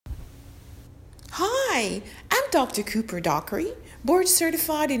Hi, I'm Dr. Cooper Dockery, board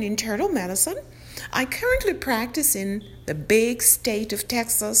certified in internal medicine. I currently practice in the big state of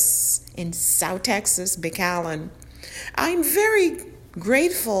Texas, in South Texas, McAllen. I'm very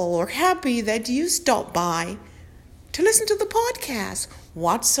grateful or happy that you stopped by to listen to the podcast,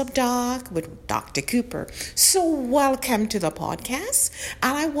 What's Up Doc with Dr. Cooper. So welcome to the podcast,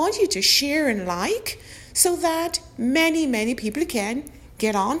 and I want you to share and like so that many people can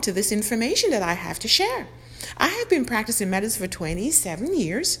get on to this information that I have to share. I have been practicing medicine for 27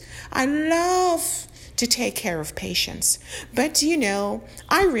 years. I love to take care of patients. But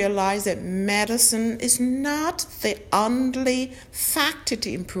I realize that medicine is not the only factor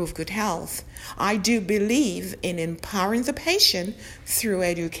to improve good health. I do believe in empowering the patient through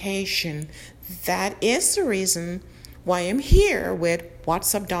education. That is the reason why I'm here with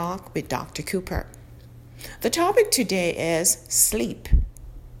What's Up Doc with Dr. Cooper. The topic today is sleep.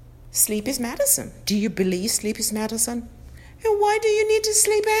 Sleep is medicine. Do you believe sleep is medicine? And why do you need to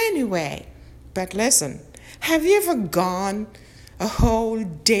sleep anyway? But listen, have you ever gone a whole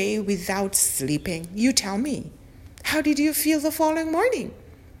day without sleeping? You tell me. How did you feel the following morning?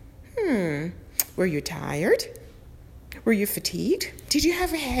 Were you tired? Were you fatigued? Did you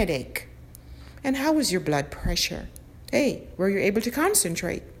have a headache? And how was your blood pressure? Hey, were you able to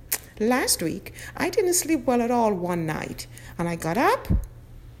concentrate? Last week, I didn't sleep well at all one night. And I got up.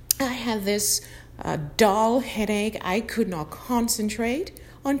 I had this dull headache. I could not concentrate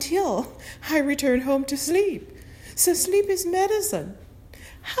until I returned home to sleep. So sleep is medicine.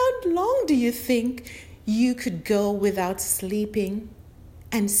 How long do you think you could go without sleeping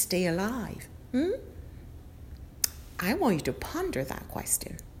and stay alive? I want you to ponder that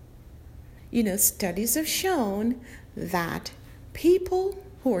question. Studies have shown that people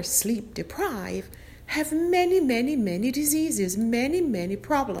who are sleep deprived have many diseases, many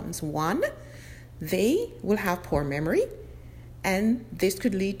problems. One, they will have poor memory, and this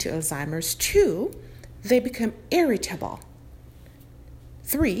could lead to Alzheimer's. Two, they become irritable.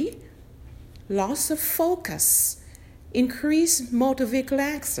 Three, loss of focus, increased motor vehicle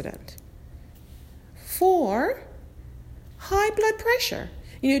accident. Four, high blood pressure.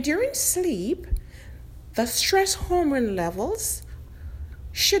 During sleep, the stress hormone levels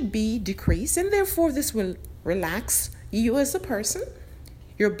should be decreased, and therefore this will relax you as a person.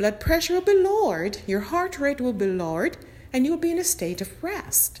 Your blood pressure will be lowered, your heart rate will be lowered, and you'll be in a state of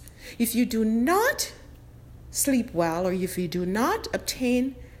rest. If you do not sleep well, or if you do not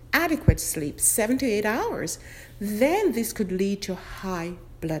obtain adequate sleep, 7 to 8 hours, then this could lead to high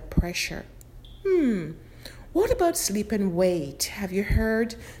blood pressure. What about sleep and weight? Have you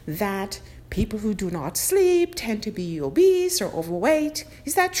heard that people who do not sleep tend to be obese or overweight?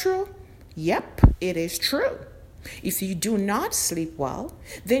 Is that true? Yep, it is true. If you do not sleep well,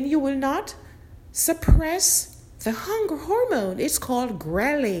 then you will not suppress the hunger hormone. It's called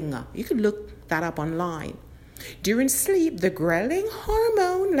ghrelin. You can look that up online. During sleep, the ghrelin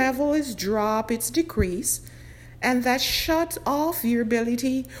hormone level is dropped, it's decreased, and that shuts off your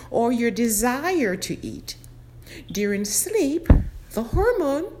ability or your desire to eat. During sleep, the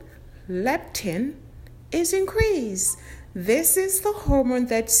hormone leptin is increased. This is the hormone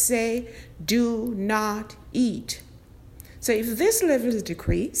that say, do not eat. So if this level is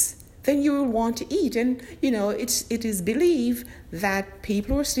decreased, then you will want to eat. And, it is believed that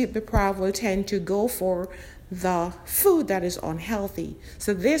people who are sleep deprived will tend to go for the food that is unhealthy.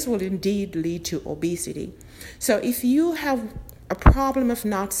 So this will indeed lead to obesity. So if you have a problem of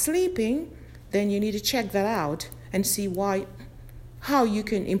not sleeping, then you need to check that out and see how you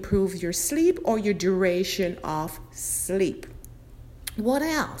can improve your sleep or your duration of sleep. What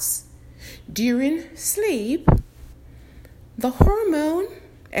else? During sleep, the hormone,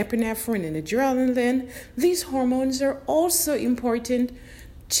 epinephrine and adrenaline, these hormones are also important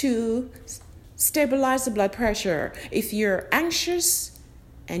to stabilize the blood pressure. If you're anxious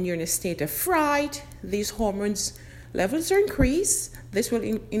and you're in a state of fright, these hormones levels are increased. This will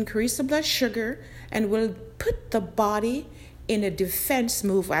increase the blood sugar and will put the body in a defense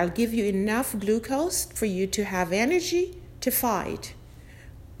move. I'll give you enough glucose for you to have energy to fight.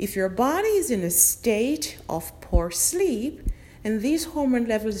 If your body is in a state of poor sleep and these hormone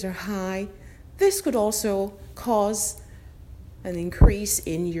levels are high, this could also cause an increase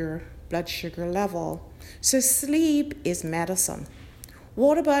in your blood sugar level. So sleep is medicine.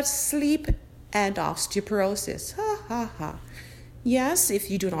 What about sleep and osteoporosis? Yes,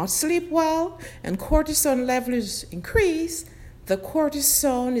 if you do not sleep well and cortisol levels increase, the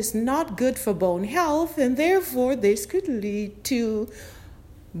cortisol is not good for bone health, and therefore this could lead to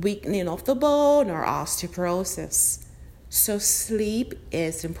weakening of the bone or osteoporosis. So sleep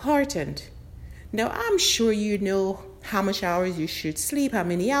is important. Now, I'm sure you know how much hours you should sleep, how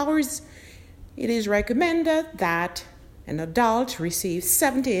many hours. It is recommended that an adult receives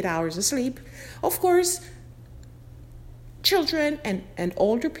 7 to 8 hours of sleep. Of course, children and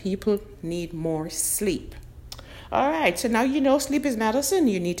older people need more sleep. All right, so now you know sleep is medicine.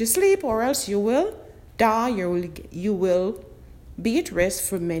 You need to sleep or else you will die. You will be at risk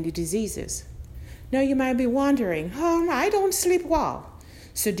for many diseases. Now you might be wondering, I don't sleep well.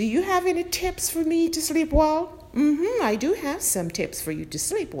 So do you have any tips for me to sleep well? I do have some tips for you to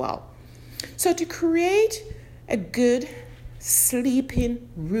sleep well. So to create a good sleeping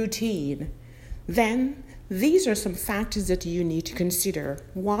routine, then these are some factors that you need to consider.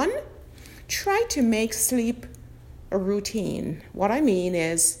 1, try to make sleep a routine. What I mean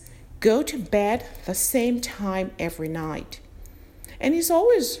is go to bed the same time every night. And it's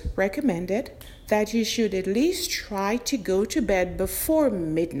always recommended that you should at least try to go to bed before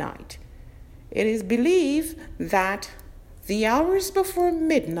midnight. It is believed that the hours before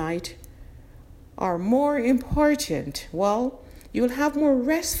midnight are more important. Well, you'll have more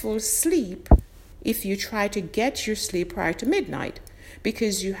restful sleep if you try to get your sleep prior to midnight,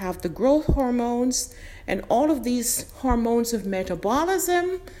 because you have the growth hormones and all of these hormones of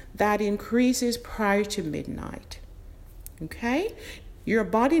metabolism that increases prior to midnight. Okay? Your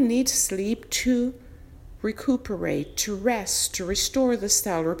body needs sleep to recuperate, to rest, to restore the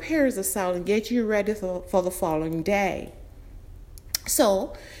cell, repair the cell, and get you ready for the following day.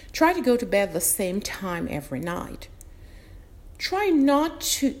 So, try to go to bed the same time every night. Try not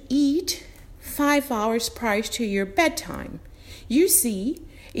to eat 5 hours prior to your bedtime. You see,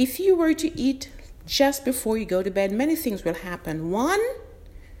 if you were to eat just before you go to bed, many things will happen. 1,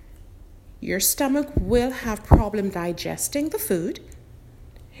 your stomach will have problem digesting the food.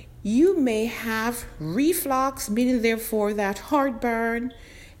 You may have reflux, meaning therefore that heartburn,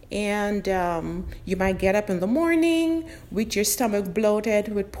 and you might get up in the morning with your stomach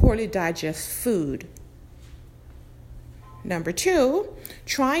bloated with poorly digested food. Number 2,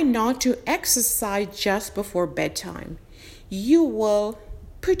 try not to exercise just before bedtime. You will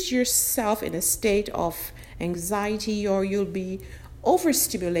put yourself in a state of anxiety, or you'll be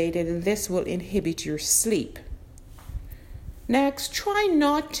overstimulated, and this will inhibit your sleep. Next, try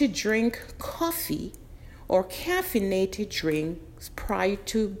not to drink coffee or caffeinated drinks prior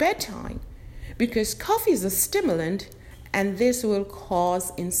to bedtime, because coffee is a stimulant and this will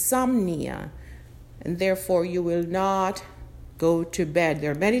cause insomnia, and therefore you will not go to bed.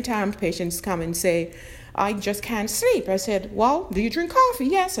 There are many times patients come and say, I just can't sleep. I said, well, do you drink coffee?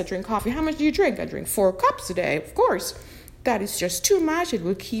 Yes, I drink coffee. How much do you drink? I drink 4 cups a day. Of course, that is just too much. It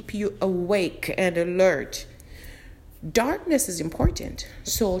will keep you awake and alert. Darkness is important,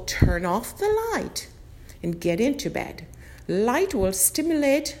 so turn off the light and get into bed. Light will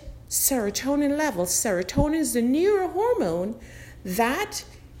stimulate serotonin levels. Serotonin is the neurohormone that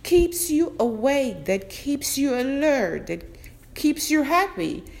keeps you awake, that keeps you alert, that keeps you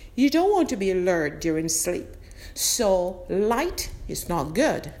happy. You don't want to be alert during sleep. So light is not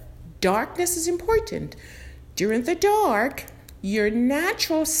good. Darkness is important. During the dark, your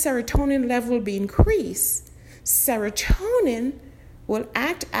natural serotonin level will be increased. Serotonin will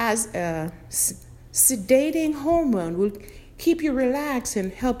act as a sedating hormone, will keep you relaxed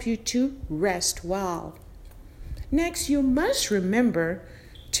and help you to rest well. Next, you must remember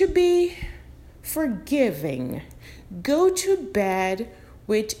to be forgiving. Go to bed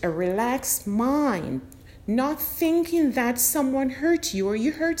with a relaxed mind, not thinking that someone hurt you or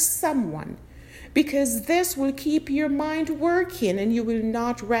you hurt someone, because this will keep your mind working and you will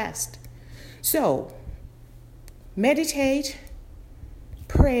not rest. So, meditate,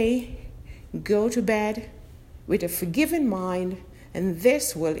 pray, go to bed with a forgiving mind, and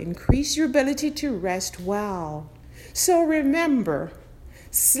this will increase your ability to rest well. So remember,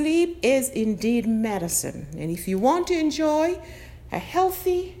 sleep is indeed medicine, and if you want to enjoy a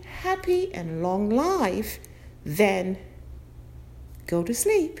healthy, happy, and long life, then go to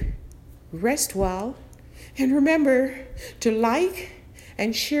sleep, rest well, and remember to like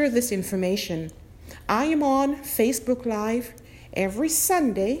and share this information. I am on Facebook Live every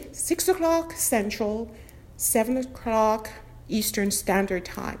Sunday, 6 o'clock Central, 7 o'clock Eastern Standard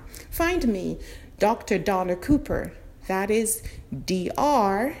Time. Find me, Dr. Donna Cooper. That is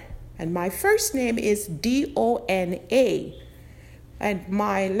DR, and my first name is Donna. And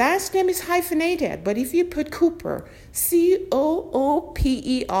my last name is hyphenated, but if you put Cooper,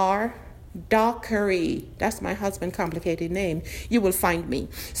 Cooper, Dockery, that's my husband's complicated name, you will find me.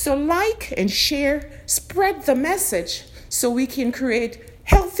 So like and share, spread the message so we can create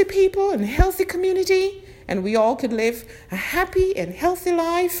healthy people and healthy community and we all could live a happy and healthy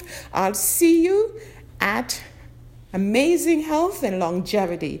life. I'll see you at Amazing Health and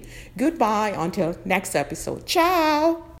Longevity. Goodbye until next episode. Ciao.